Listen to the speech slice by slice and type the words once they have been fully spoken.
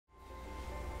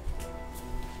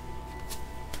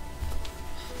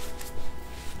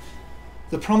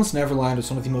The Promised Neverland is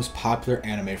one of the most popular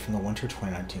anime from the winter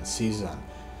 2019 season.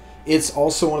 It's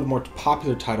also one of the more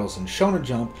popular titles in Shonen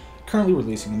Jump, currently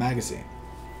releasing the magazine.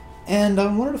 And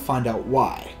I wanted to find out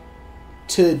why.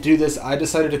 To do this, I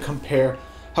decided to compare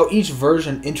how each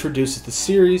version introduces the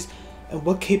series and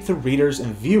what kept the readers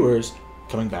and viewers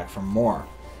coming back for more.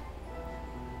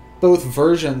 Both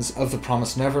versions of The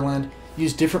Promised Neverland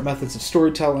use different methods of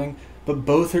storytelling, but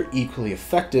both are equally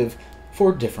effective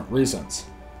for different reasons.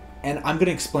 And I'm going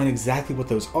to explain exactly what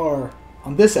those are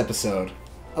on this episode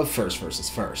of First vs.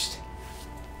 First.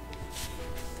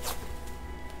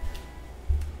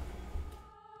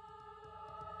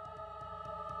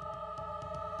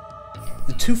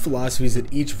 The two philosophies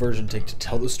that each version take to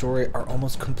tell the story are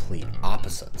almost complete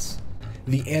opposites.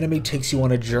 The anime takes you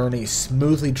on a journey,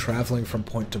 smoothly traveling from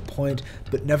point to point,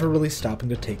 but never really stopping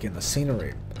to take in the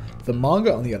scenery. The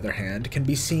manga, on the other hand, can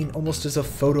be seen almost as a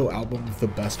photo album of the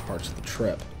best parts of the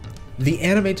trip. The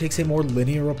anime takes a more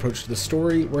linear approach to the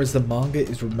story, whereas the manga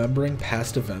is remembering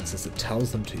past events as it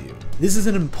tells them to you. This is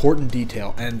an important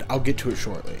detail, and I'll get to it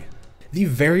shortly. The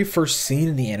very first scene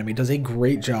in the anime does a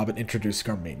great job at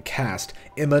introducing our main cast,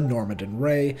 Emma, Normand, and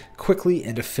Ray, quickly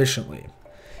and efficiently.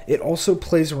 It also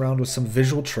plays around with some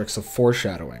visual tricks of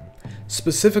foreshadowing,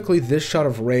 specifically this shot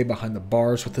of Ray behind the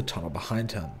bars with the tunnel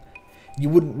behind him. You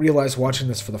wouldn't realize watching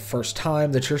this for the first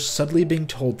time that you're suddenly being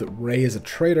told that Ray is a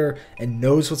traitor and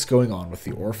knows what's going on with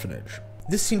the orphanage.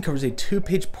 This scene covers a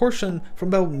 2-page portion from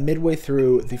about midway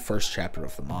through the first chapter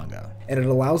of the manga, and it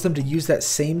allows them to use that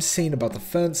same scene about the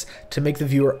fence to make the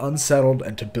viewer unsettled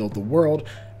and to build the world,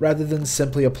 rather than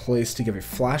simply a place to give a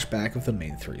flashback of the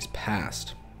main three's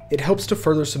past. It helps to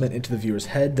further cement into the viewer's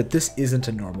head that this isn't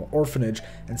a normal orphanage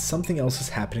and something else is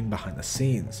happening behind the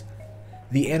scenes.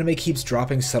 The anime keeps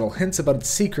dropping subtle hints about its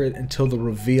secret until the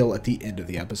reveal at the end of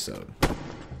the episode.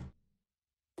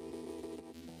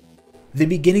 The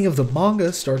beginning of the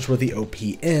manga starts where the OP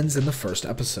ends in the first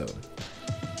episode.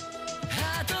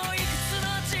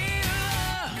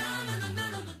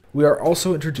 We are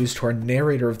also introduced to our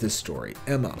narrator of this story,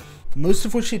 Emma. Most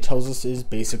of what she tells us is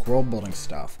basic world building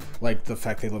stuff, like the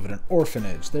fact they live in an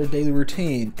orphanage, their daily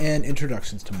routine, and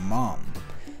introductions to Mom.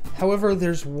 However,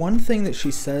 there's one thing that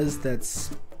she says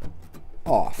that's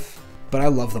off, but I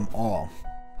love them all.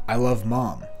 I love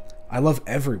Mom. I love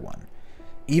everyone.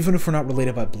 Even if we're not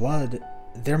related by blood,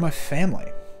 they're my family.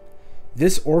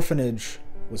 This orphanage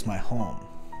was my home.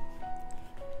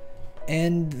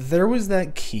 And there was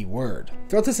that key word.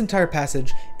 Throughout this entire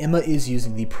passage, Emma is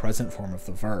using the present form of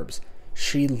the verbs.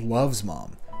 She loves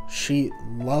Mom. She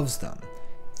loves them.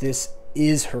 This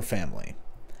is her family.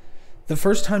 The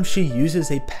first time she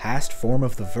uses a past form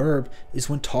of the verb is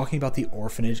when talking about the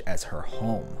orphanage as her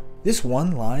home. This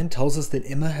one line tells us that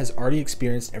Emma has already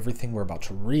experienced everything we're about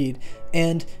to read,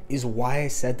 and is why I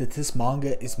said that this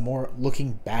manga is more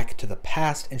looking back to the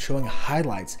past and showing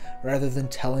highlights rather than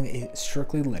telling a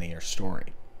strictly linear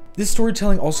story. This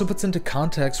storytelling also puts into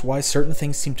context why certain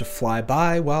things seem to fly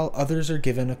by while others are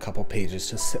given a couple pages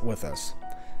to sit with us.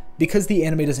 Because the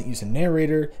anime doesn't use a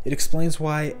narrator, it explains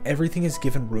why everything is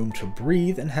given room to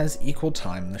breathe and has equal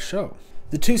time in the show.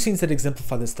 The two scenes that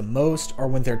exemplify this the most are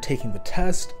when they're taking the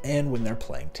test and when they're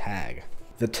playing tag.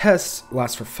 The tests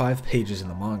last for 5 pages in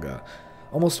the manga.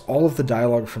 Almost all of the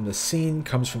dialogue from this scene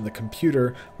comes from the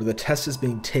computer where the test is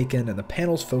being taken and the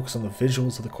panels focus on the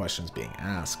visuals of the questions being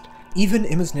asked. Even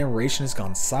Emma's narration has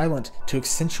gone silent to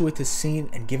accentuate this scene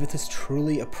and give it this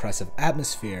truly oppressive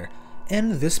atmosphere,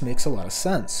 and this makes a lot of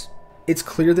sense. It's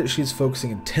clear that she's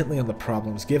focusing intently on the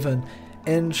problems given,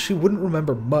 and she wouldn't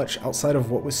remember much outside of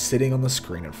what was sitting on the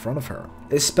screen in front of her,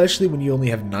 especially when you only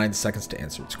have 9 seconds to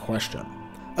answer its question.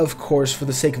 Of course, for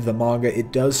the sake of the manga,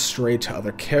 it does stray to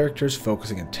other characters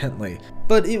focusing intently,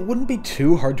 but it wouldn't be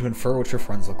too hard to infer what your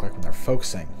friends look like when they're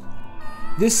focusing.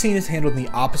 This scene is handled in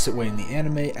the opposite way in the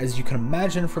anime, as you can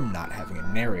imagine from not having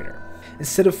a narrator.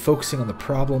 Instead of focusing on the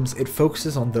problems, it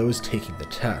focuses on those taking the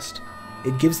test.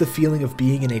 It gives the feeling of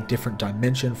being in a different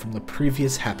dimension from the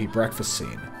previous happy breakfast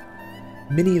scene.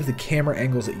 Many of the camera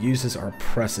angles it uses are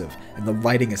oppressive, and the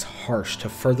lighting is harsh to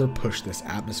further push this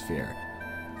atmosphere.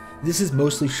 This is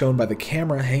mostly shown by the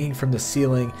camera hanging from the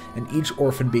ceiling and each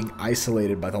orphan being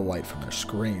isolated by the light from their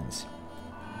screens.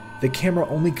 The camera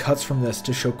only cuts from this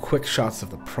to show quick shots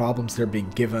of the problems they're being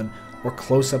given, or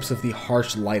close-ups of the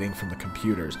harsh lighting from the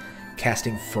computers,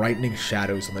 casting frightening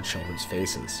shadows on the children's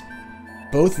faces.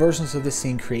 Both versions of this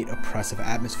scene create oppressive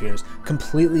atmospheres,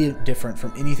 completely different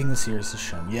from anything the series has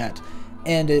shown yet,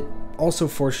 and it also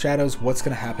foreshadows what's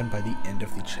going to happen by the end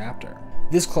of the chapter.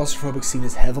 This claustrophobic scene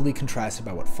is heavily contrasted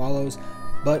by what follows,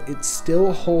 but it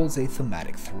still holds a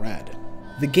thematic thread.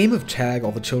 The game of tag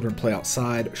all the children play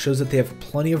outside shows that they have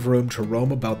plenty of room to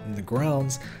roam about in the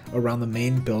grounds around the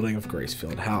main building of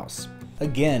Gracefield House.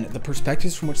 Again, the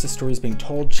perspectives from which the story is being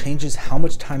told changes how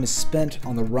much time is spent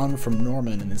on the run from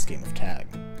Norman in this game of tag.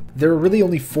 There are really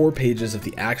only 4 pages of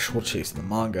the actual chase in the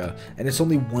manga, and it's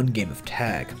only one game of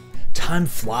tag. Time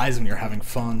flies when you're having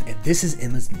fun, and this is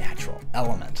Emma's natural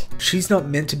element. She's not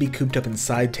meant to be cooped up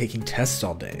inside taking tests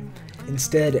all day.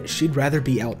 Instead, she'd rather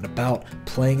be out and about,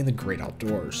 playing in the great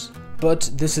outdoors. But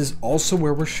this is also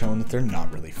where we're shown that they're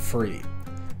not really free.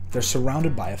 They're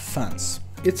surrounded by a fence.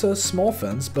 It's a small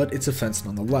fence, but it's a fence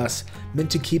nonetheless,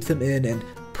 meant to keep them in and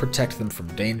protect them from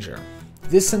danger.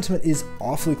 This sentiment is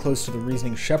awfully close to the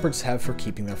reasoning shepherds have for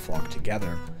keeping their flock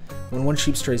together. When one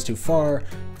sheep strays too far,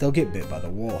 they'll get bit by the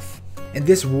wolf. And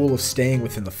this rule of staying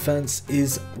within the fence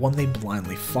is one they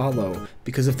blindly follow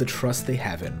because of the trust they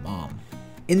have in Mom.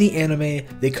 In the anime,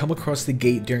 they come across the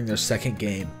gate during their second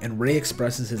game, and Rei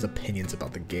expresses his opinions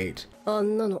about the gate. あ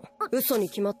んなの嘘に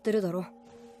決まってるだろ。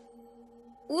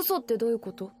嘘ってどういう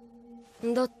こと？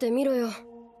だって見ろよ。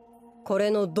これ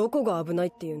のどこが危ないっ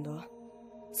て言うんだ。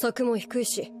柵も低い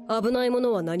し、危ないも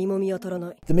のは何も見当たら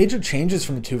ない。The major changes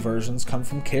from the two versions come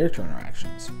from character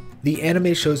interactions. The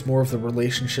anime shows more of the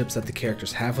relationships that the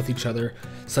characters have with each other,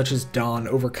 such as Dawn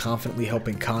overconfidently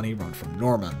helping Connie run from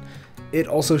Norman. It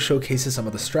also showcases some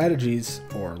of the strategies,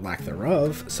 or lack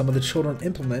thereof, some of the children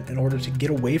implement in order to get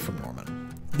away from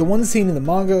Norman. The one scene in the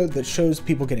manga that shows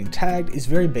people getting tagged is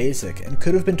very basic and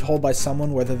could have been told by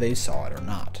someone whether they saw it or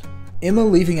not. Emma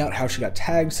leaving out how she got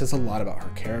tagged says a lot about her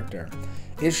character.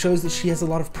 It shows that she has a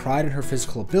lot of pride in her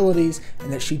physical abilities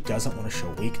and that she doesn't want to show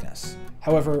weakness.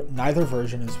 However, neither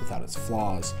version is without its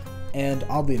flaws, and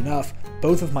oddly enough,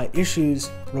 both of my issues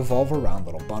revolve around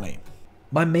Little Bunny.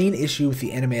 My main issue with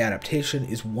the anime adaptation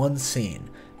is one scene,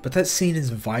 but that scene is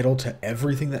vital to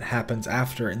everything that happens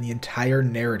after in the entire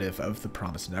narrative of The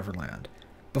Promised Neverland.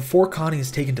 Before Connie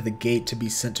is taken to the gate to be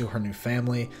sent to her new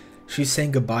family, she's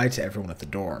saying goodbye to everyone at the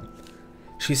door.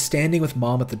 She's standing with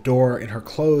Mom at the door in her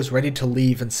clothes, ready to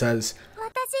leave, and says,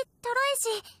 私、トロいし、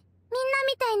みんな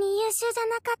みたいに優秀じゃ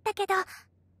なかったけど、ハ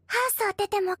ウスを出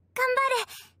ても頑張る。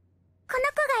この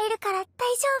子がいるから大丈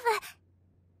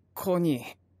夫。コニ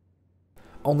ー。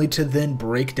only to then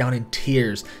break down in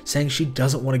tears, saying she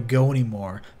doesn't want to go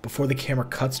anymore, before the camera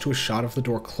cuts to a shot of the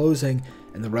door closing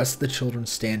and the rest of the children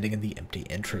standing in the empty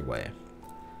entryway.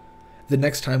 The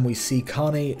next time we see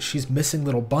Connie, she's missing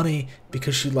Little Bunny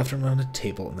because she left him on a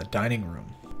table in the dining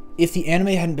room. If the anime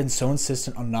hadn't been so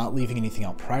insistent on not leaving anything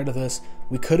out prior to this,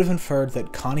 we could have inferred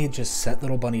that Connie had just set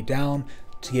Little Bunny down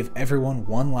to give everyone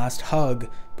one last hug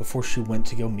before she went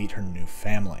to go meet her new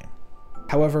family.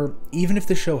 However, even if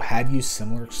the show had used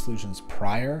similar exclusions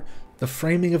prior, the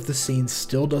framing of the scene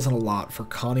still doesn't allot for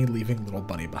Connie leaving Little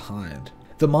Bunny behind.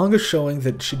 The manga showing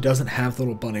that she doesn't have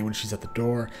Little Bunny when she's at the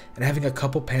door, and having a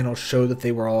couple panels show that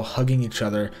they were all hugging each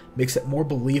other makes it more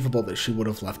believable that she would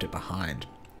have left it behind.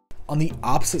 On the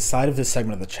opposite side of this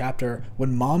segment of the chapter,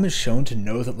 when Mom is shown to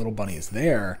know that Little Bunny is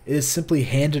there, it is simply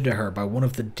handed to her by one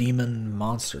of the demon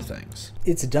monster things.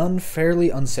 It's done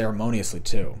fairly unceremoniously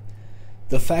too.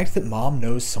 The fact that Mom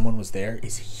knows someone was there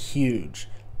is huge,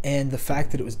 and the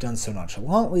fact that it was done so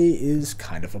nonchalantly is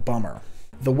kind of a bummer.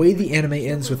 The way the anime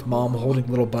ends with Mom holding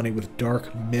Little Bunny with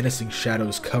dark, menacing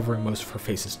shadows covering most of her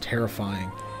face is terrifying,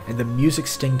 and the music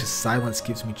sting to silence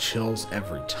gives me chills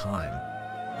every time.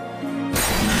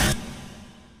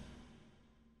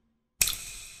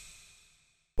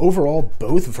 Overall,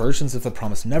 both versions of The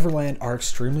Promised Neverland are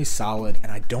extremely solid,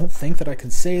 and I don't think that I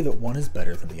can say that one is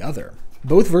better than the other.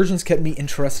 Both versions kept me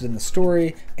interested in the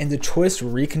story, and the twist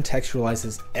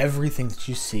recontextualizes everything that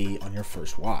you see on your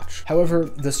first watch. However,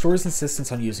 the story's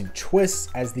insistence on using twists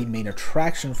as the main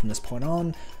attraction from this point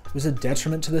on was a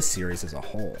detriment to the series as a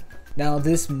whole. Now,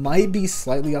 this might be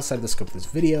slightly outside of the scope of this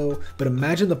video, but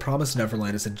imagine The Promised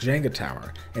Neverland is a Jenga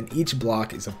tower, and each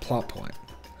block is a plot point.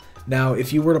 Now,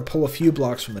 if you were to pull a few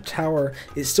blocks from the tower,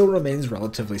 it still remains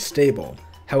relatively stable.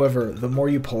 However, the more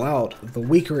you pull out, the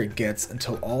weaker it gets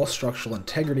until all structural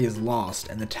integrity is lost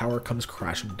and the tower comes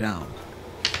crashing down.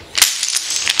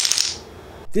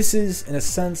 This is, in a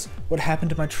sense, what happened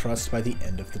to my trust by the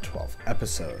end of the 12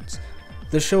 episodes.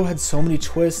 The show had so many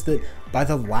twists that by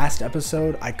the last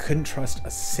episode, I couldn't trust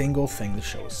a single thing the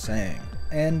show was saying.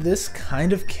 and this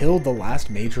kind of killed the last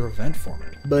major event for me.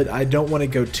 But I don't want to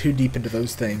go too deep into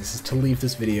those things to leave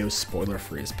this video spoiler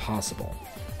free as possible.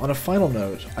 On a final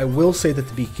note, I will say that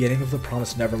the beginning of The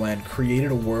Promised Neverland created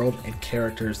a world and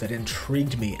characters that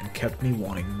intrigued me and kept me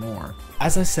wanting more.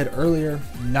 As I said earlier,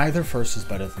 neither verse is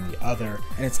better than the other,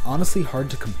 and it's honestly hard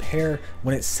to compare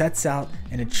when it sets out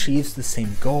and achieves the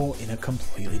same goal in a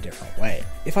completely different way.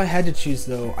 If I had to choose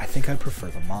though, I think I'd prefer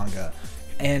the manga,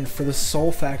 and for the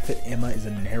sole fact that Emma is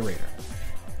a narrator.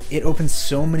 It opens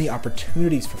so many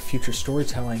opportunities for future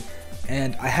storytelling,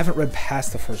 and I haven't read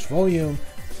past the first volume,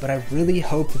 but I really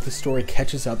hope that the story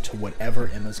catches up to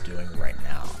whatever Emma's doing right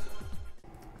now.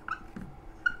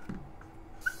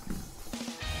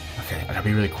 Okay, I gotta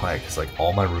be really quiet because like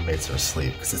all my roommates are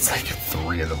asleep because it's like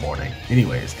 3 in the morning.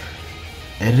 Anyways,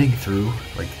 editing through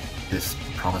like this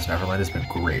Promised Neverland has been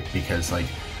great because like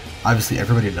obviously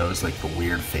everybody knows like the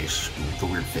weird face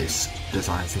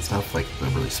designs and stuff, like the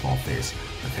really small face.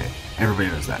 Okay, everybody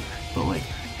knows that, but like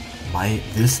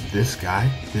this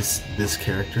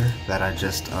character that I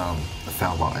just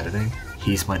found while editing,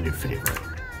 he's my new favorite.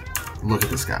 Look at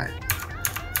this guy.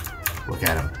 Look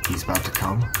at him. He's about to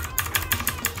come.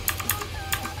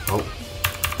 Oh.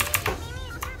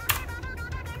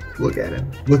 Look at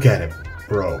him. Look at him.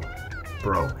 Bro.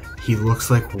 He looks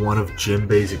like one of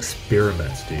Jinbei's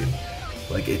experiments, dude.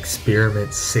 Like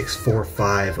experiment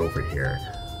 645 over here.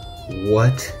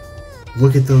 What?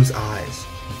 Look at those eyes.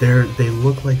 They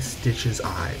look like Stitch's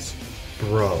eyes.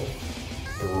 Bro.